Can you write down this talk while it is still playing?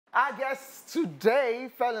I guess today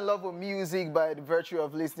fell in love with music by the virtue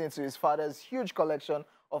of listening to his father's huge collection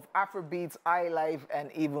of Afrobeats, highlife,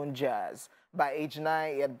 and even jazz. By age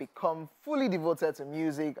 9, he had become fully devoted to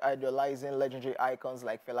music, idolizing legendary icons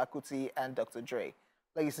like Fela Kuti and Dr. Dre.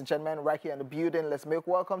 Ladies and gentlemen, right here in the building, let's make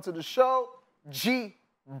welcome to the show, G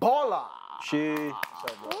Baller. G.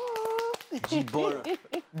 G Baller.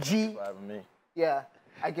 G. For having me. Yeah.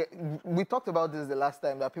 We talked about this the last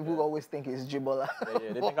time, that people always think it's Jibola.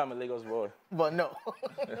 Yeah, they think I'm a Lagos boy. But no.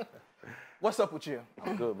 What's up with you?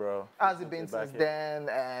 I'm good, bro. How's it been since then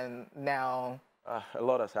and now? A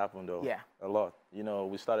lot has happened, though. Yeah. A lot. You know,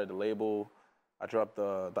 we started the label. I dropped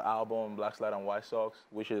the album, Black Slide and White Sox,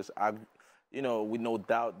 which is, with no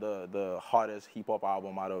doubt the hardest hip-hop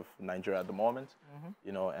album out of Nigeria at the moment.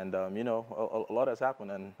 You know, and, a lot has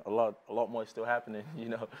happened, and a lot more is still happening, you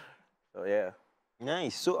know. So, yeah.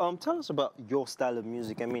 Nice. So tell us about your style of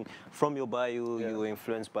music. I mean, from your bio, you were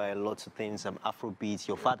influenced by lots of things, Afrobeats,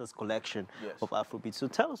 your father's collection of Afrobeats. So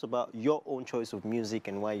tell us about your own choice of music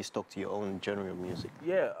and why you stuck to your own genre of music.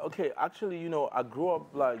 Yeah, okay. Actually, I grew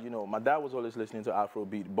up like, my dad was always listening to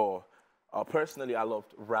Afrobeat, but personally, I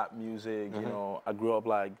loved rap music. You know, I grew up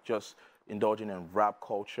like just indulging in rap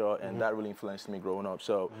culture, and that really influenced me growing up.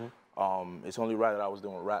 So it's only right that I was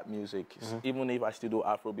doing rap music, even if I still do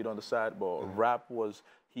Afrobeat on the side, but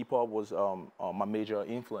hip-hop was my major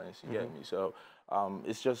influence, you get me? So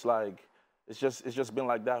it's just like, it's just been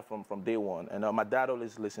like that from day one. And my dad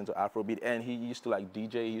always listened to Afrobeat, and he used to like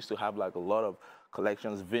DJ. He used to have like a lot of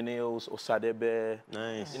collections, vinyls, Osadebe,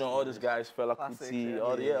 nice. All these guys, Fela Kuti,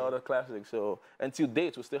 all the classics. So until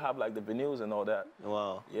date, we still have like the vinyls and all that.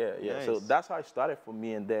 Wow. Yeah. Nice. So that's how it started for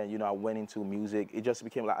me. And then, I went into music. It just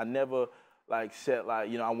became like, I never like said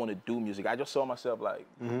like, I want to do music. I just saw myself like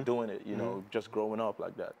doing it, just growing up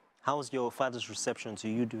like that. How was your father's reception to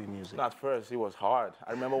you doing music? At first, it was hard.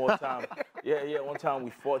 I remember one time, one time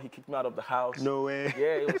we fought. He kicked me out of the house. No way.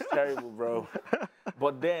 Yeah, it was terrible, bro.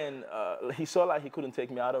 But then he saw like he couldn't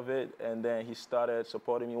take me out of it, and then he started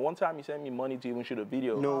supporting me. One time he sent me money to even shoot a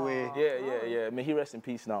video. No way. Yeah. May he rest in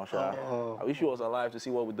peace now, Sha. I wish he was alive to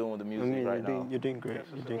see what we're doing with the music right now. You're doing great.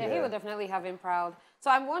 He would definitely have him proud. So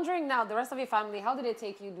I'm wondering now, the rest of your family, how did they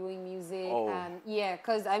take you doing music? And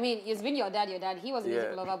because I mean, it's been your dad. He was a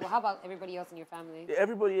music lover, but how about everybody else in your family? Yeah,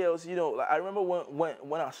 everybody else, like, I remember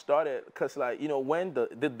when I started, because like, when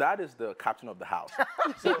the dad is the captain of the house.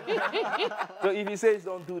 So if he says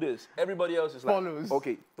don't do this, everybody else is like, follows.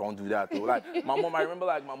 Okay, don't do that though. Like my mom, I remember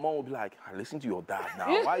like my mom would be like, I listen to your dad now.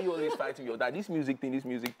 Why are you always fighting your dad? This music thing,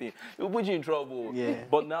 it'll put you in trouble. Yeah.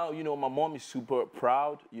 But now, my mom is super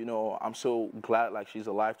proud. I'm so glad like she's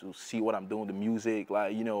alive to see what I'm doing, the music,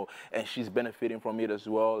 like, and she's benefiting from it as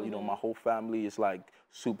well. My whole family is like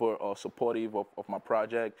super supportive of my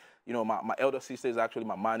project. My elder sister is actually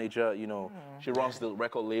my manager. She runs the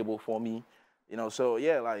record label for me. So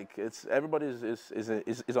yeah, like everybody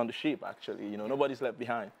is on the ship actually. Nobody's left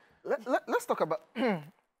behind. Let's talk about.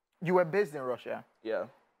 You were based in Russia. Yeah.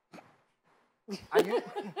 Are you?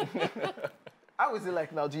 How is it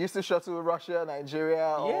like now? Do you still shuttle to Russia,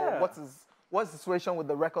 Nigeria? Or what's the situation with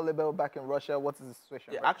the record label back in Russia? What's the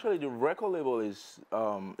situation? Yeah, actually, the record label is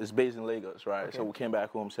based in Lagos, right? Okay. So we came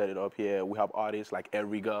back home, set it up here. We have artists like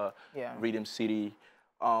Eriga, Rhythm City.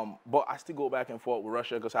 But I still go back and forth with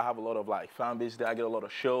Russia because I have a lot of like fan base there. I get a lot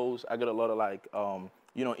of shows. I get a lot of like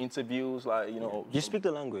interviews. Like Do you speak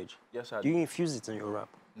the language? Yes, I do. Do you infuse it in your rap?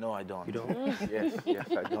 No, I don't. You don't? Yes,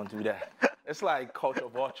 I don't do that. It's like culture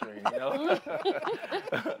vulturing,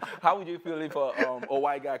 How would you feel if a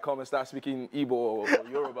white guy come and start speaking Igbo or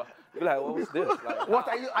Yoruba? You're like, what was this? Like, what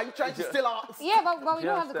are you trying to steal out? Yeah, but we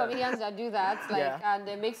don't have the comedians that do that, and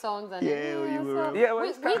they make songs and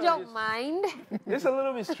we don't mind. It's a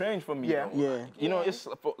little bit strange for me. Yeah. It's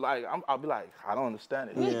like I'll be like, I don't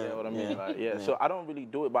understand it. You know what I mean? Like, so I don't really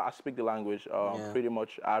do it, but I speak the language pretty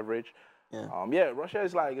much average. Russia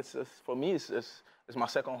is like for me. It's my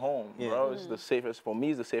second home, bro. It's the safest for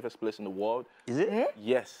me. It's the safest place in the world. Is it?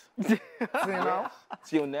 Yes.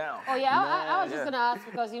 Till now. Oh yeah, I was just gonna ask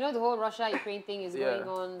because the whole Russia-Ukraine thing is going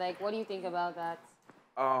on. Like, what do you think about that?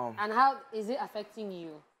 And how is it affecting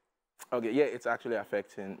you? Okay, yeah, it's actually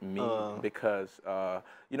affecting me because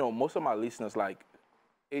most of my listeners, like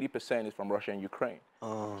 80% is from Russia and Ukraine.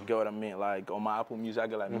 You get what I mean? Like on my Apple Music, I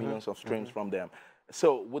get like millions of streams from them.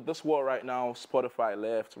 So with this war right now, Spotify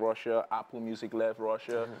left Russia, Apple Music left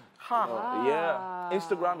Russia.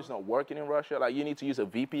 Instagram is not working in Russia. Like you need to use a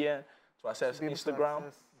VPN to access Instagram.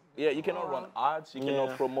 Yeah, you cannot run ads, you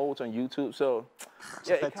cannot promote on YouTube. So,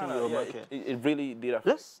 yeah, it really did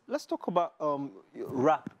affect. Let's talk about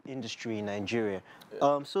rap industry in Nigeria.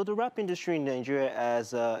 So the rap industry in Nigeria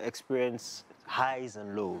has experienced highs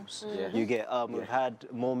and lows. You get we've had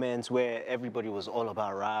moments where everybody was all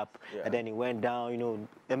about rap, and then it went down. You know,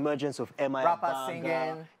 emergence of M.I. Rappers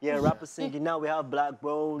singing. Yeah, rappers singing. Now we have Black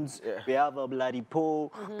Bones. We have Bloody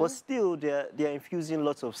Poe. But still, they're infusing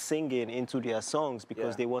lots of singing into their songs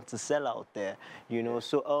because they want to sell out there. You know,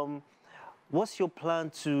 so what's your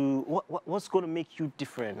plan to what's going to make you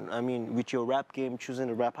different? I mean, with your rap game, choosing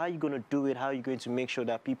the rap, how are you going to do it? How are you going to make sure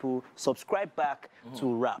that people subscribe back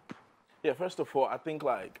to rap? Yeah, first of all, I think,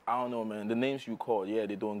 like, I don't know, man, the names you called, yeah,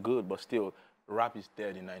 they're doing good, but still, rap is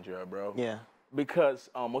dead in Nigeria, bro. Yeah.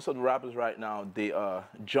 Because most of the rappers right now, they are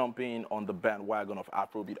jumping on the bandwagon of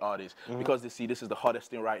Afrobeat artists because they see this is the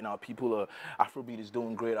hottest thing right now. People are, Afrobeat is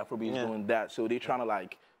doing great, Afrobeat is doing that. So they're trying to,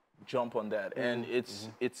 like, jump on that. And it's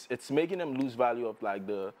making them lose value of, like,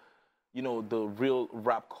 the, you know, the real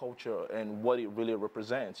rap culture and what it really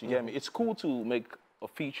represents. You get me? It's cool to make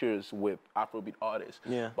features with Afrobeat artists.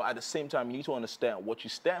 But at the same time, you need to understand what you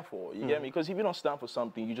stand for. You get me? Because if you don't stand for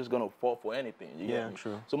something, you're just gonna fall for anything. You get me?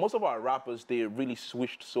 True. So most of our rappers, they really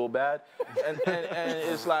switched so bad, and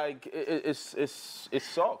it's like it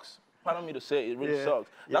sucks. Pardon me to say, it really sucks.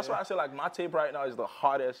 That's why I say, like, my tape right now is the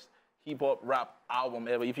hottest hip hop rap album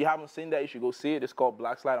ever. If you haven't seen that, you should go see it. It's called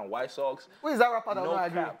Black Slide on White Socks. Who is that rapper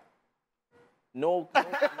that No cap.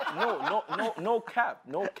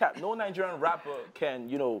 No cap. No Nigerian rapper can,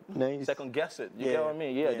 you know, second guess it. You get what I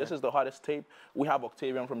mean? Yeah, this is the hottest tape. We have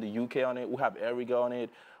Octavian from the UK on it. We have Eriga on it.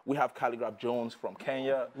 We have Calligraph Jones from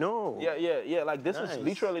Kenya. Yeah. Like, this is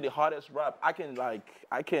literally the hottest rap. I can back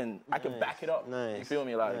it up. You feel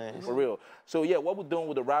me? Like, for real. So yeah, what we're doing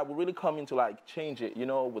with the rap, we're really coming to, like, change it. You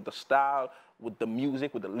know, with the style, with the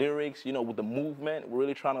music, with the lyrics. You know, with the movement. We're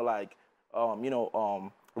really trying to, like,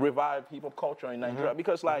 revive hip-hop culture in Nigeria.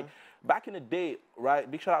 Because, like, back in the day, right,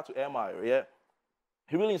 big shout out to M.I., yeah?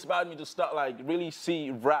 He really inspired me to start, like, really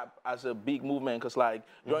see rap as a big movement. Because, like,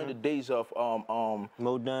 during the days of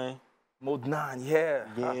Mode 9. Mode 9, yeah.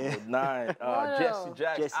 Mode 9. Jesse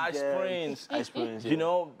Jacks, Ice Prince. You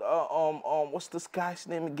know, what's this guy's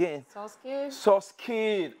name again? Sauce Kid. Sauce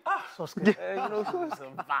Kid. Sauce Kid. You know,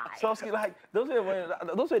 Sauce Kid, like, those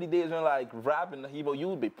were the days when, like, rap and hip hop, you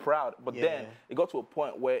would be proud. But then it got to a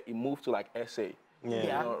point where it moved to, like, SA.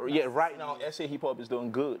 Right now, SA hip hop is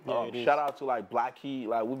doing good. Shout out to, like, Blackie.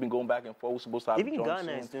 Like, we've been going back and forth. We're supposed to have even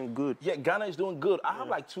Ghana is doing good. Yeah, Ghana is doing good. I have,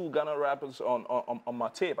 like, 2 Ghana rappers on my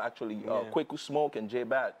tape, actually. Kwaku Smoke and J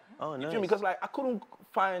Bad. Oh, nice. Because, like, I couldn't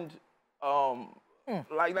find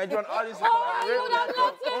like, Nigerian artists. Hold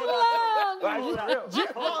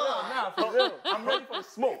Nah, for real. I'm ready for the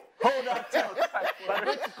smoke. Hold on, we're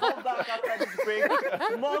going to come back after this break.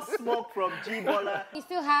 More smoke from G-Bola. We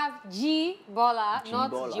still have G-Bola,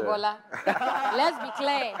 not G-Bola. Let's be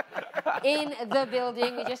clear. In the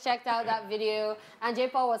building, we just checked out that video, and J.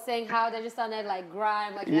 Paul was saying how they just sounded like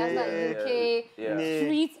grime, like that's like UK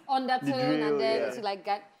street undertone, drill, and then it's like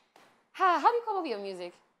how do you come up with your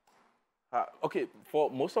music? Okay, for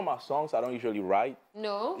most of my songs, I don't usually write.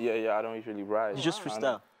 No? Yeah, I don't usually write. You just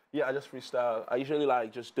freestyle? Yeah, I just freestyle. I usually,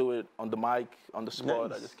 like, just do it on the mic, on the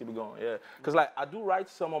spot. I just keep it going, yeah. Because, like, I do write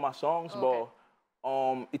some of my songs, but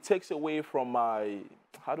it takes away from my,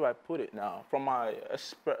 how do I put it now? From my,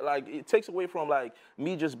 like, it takes away from, like,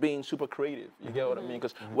 me just being super creative. You get what I mean?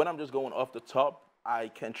 Because when I'm just going off the top, I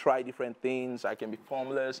can try different things. I can be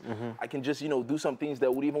formless. I can just, you know, do some things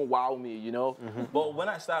that would even wow me, you know. But when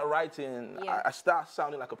I start writing, I start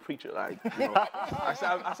sounding like a preacher, like, you know. I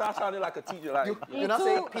start sounding like a teacher, like. You're not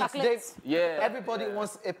saying Pete, Dave. Yeah. Everybody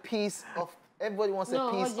wants a piece of. Everybody wants a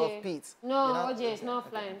piece of Pete. No, you know? OJ, it's not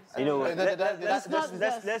flames. You know what? Let's give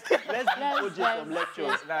OJ some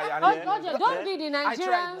lectures. OJ, don't be the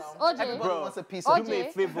Nigerians. OJ, everybody wants a piece of do me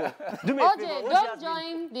a favor. OJ, don't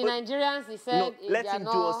join the Nigerians. He said, no, let him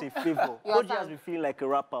do us a favor. OJ has been feeling like a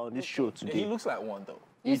rapper on this show today. He looks like one, though.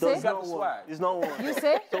 You say? He's got the swag. He's not one. You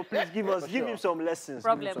say? So please give him some lessons.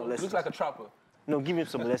 Problem. Give him some lessons. Looks like a trapper. No, give him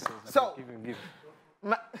some lessons. So, give him.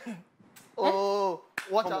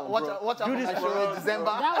 watch out for my show in December.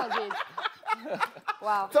 That was it.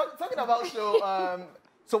 Wow. Talking about show,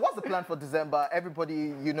 so what's the plan for December?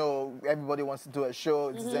 Everybody, you know, everybody wants to do a show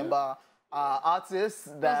in December. Artists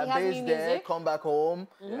that are based there come back home,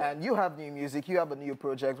 and you have new music, you have a new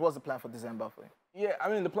project. What's the plan for December for you? Yeah, I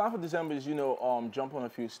mean, the plan for December is, you know, jump on a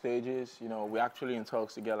few stages. You know, we're actually in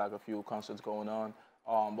talks to get, like, a few concerts going on.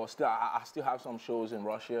 But still, I still have some shows in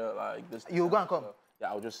Russia, like this. You'll go and come? Yeah,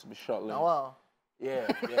 I'll just be shuttling. Oh, wow. Yeah.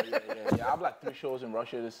 I have like 3 shows in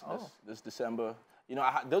Russia this December. You know,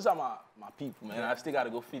 those are my people, man. I still got to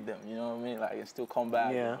go feed them, you know what I mean? Like, and still come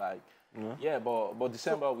back. Yeah. And, like, but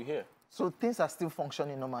December, we're here. So things are still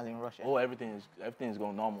functioning normally in Russia? Oh, everything is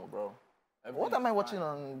going normal, bro. What am I watching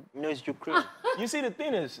on? No, it's Ukraine. You see, the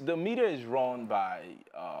thing is, the media is run by,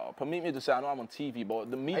 permit me to say, I know I'm on TV, but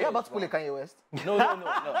the media Are you about to pull a Kanye West? No.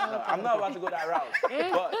 I'm not about to go that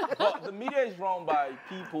route. But the media is run by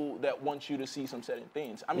people that want you to see some certain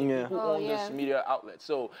things. I mean, people own this media outlet.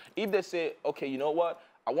 So if they say, okay, you know what?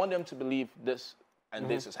 I want them to believe this and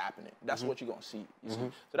this is happening. That's what you're going to see, you see.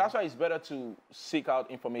 So that's why it's better to seek out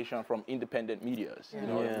information from independent medias. You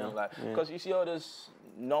know what I mean? Like, because you see all this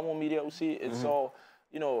normal media, we see, it's all,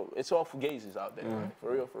 you know, it's all fugazes out there.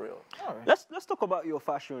 For real. All right. Let's talk about your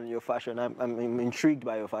fashion. I'm intrigued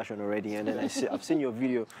by your fashion already, and then I've seen your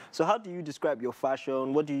video. So how do you describe your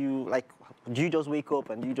fashion? What do you, like, do you just wake up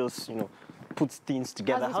and you just, you know, put things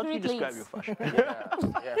together? How do you describe your fashion?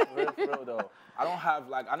 Yeah, for real though. I don't have,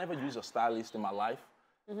 like, I never use a stylist in my life.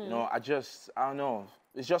 You know, I don't know.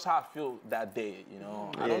 It's just how I feel that day, you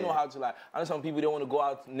know. I don't know how to, like, I know some people, they want to go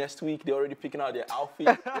out next week, they're already picking out their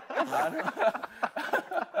outfit. I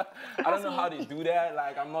don't know how they do that.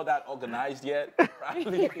 Like, I'm not that organized yet,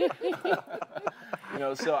 probably. You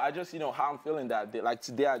know, so I just, you know, how I'm feeling that day. Like,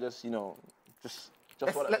 today, I just, you know, let's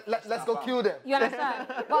go kill them. You understand?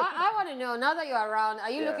 Well, I want to know, now that you're around, are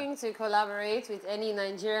you looking to collaborate with any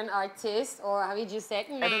Nigerian artist, or have you just said,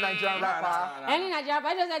 nah? Any Nigerian rapper? Any Nigerian rapper?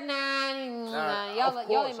 I just said, nah.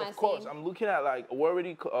 Y'all in my Of course. I'm looking at, like, we're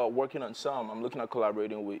already working on some. I'm looking at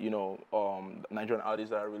collaborating with, you know, Nigerian artists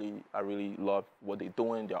that I really love what they're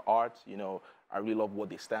doing, their art, you know. I really love what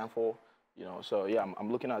they stand for, you know. So, yeah,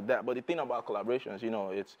 I'm looking at that. But the thing about collaborations, you know,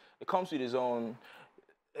 it comes with its own...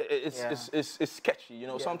 It's sketchy, you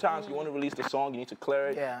know. Sometimes you want to release the song, you need to clear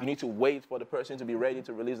it. You need to wait for the person to be ready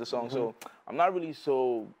to release the song. So I'm not really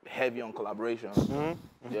so heavy on collaborations.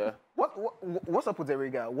 Yeah. What's up with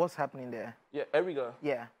Eriga? What's happening there? Yeah, Eriga.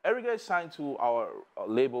 Yeah. Eriga is signed to our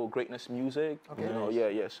label, Greatness Music. Okay. You know,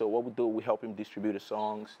 yeah. So what we do, we help him distribute his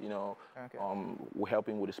songs. You know, we help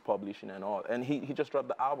him with his publishing and all. And he just dropped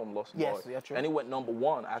the album Lost Boy. Yeah, true. And he went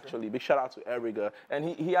 #1 actually. Big shout out to Eriga. And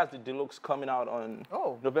he has the deluxe coming out on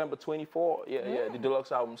November 24. Yeah. The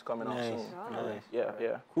deluxe album's coming out soon. Nice.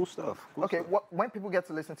 Yeah. Cool stuff. When people get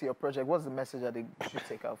to listen to your project, what's the message that they should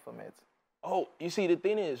take out from it? Oh, you see, the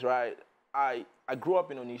thing is, right, I grew up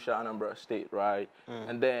in Onitsha, Anambra State, right?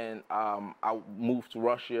 And then I moved to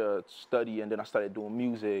Russia to study, and then I started doing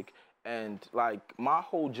music. And, like, my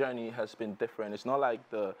whole journey has been different. It's not like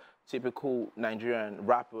the typical Nigerian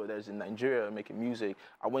rapper that's in Nigeria making music.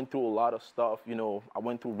 I went through a lot of stuff, you know. I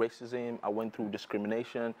went through racism. I went through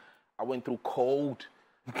discrimination. I went through cold.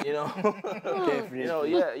 You know,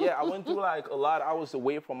 I went through like a lot. I was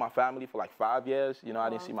away from my family for like 5 years. You know,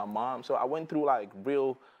 I didn't see my mom, so I went through like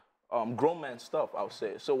real grown man stuff, I would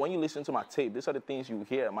say. So when you listen to my tape, these are the things you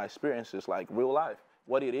hear. My experiences, like real life,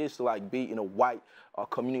 what it is to like be in a white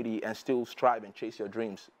community and still strive and chase your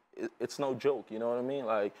dreams. It's no joke. You know what I mean?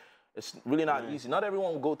 Like, it's really not easy. Not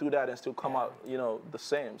everyone will go through that and still come out, you know, the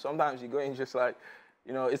same. Sometimes you go in just like,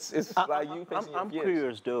 you know, it's like you facing I'm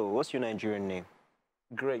curious though. What's your Nigerian name?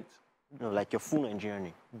 Great. No, like your full Nigerian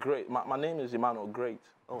name. Great. My name is Emmanuel Great.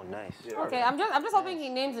 Oh, nice. Yeah. Okay, I'm just hoping he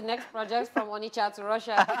names the next project from Onitsha to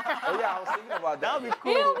Russia. Oh yeah, I was thinking about that. That would be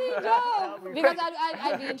cool. He'll be dope. Because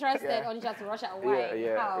I'd be interested Onitsha to Russia. Why?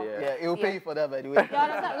 Yeah. He'll pay you for that, by the way.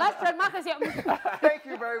 Let's spread markets here. Thank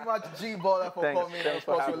you very much, G Baller, for coming. Of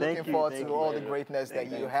course, we're looking forward to all the greatness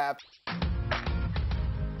that you have.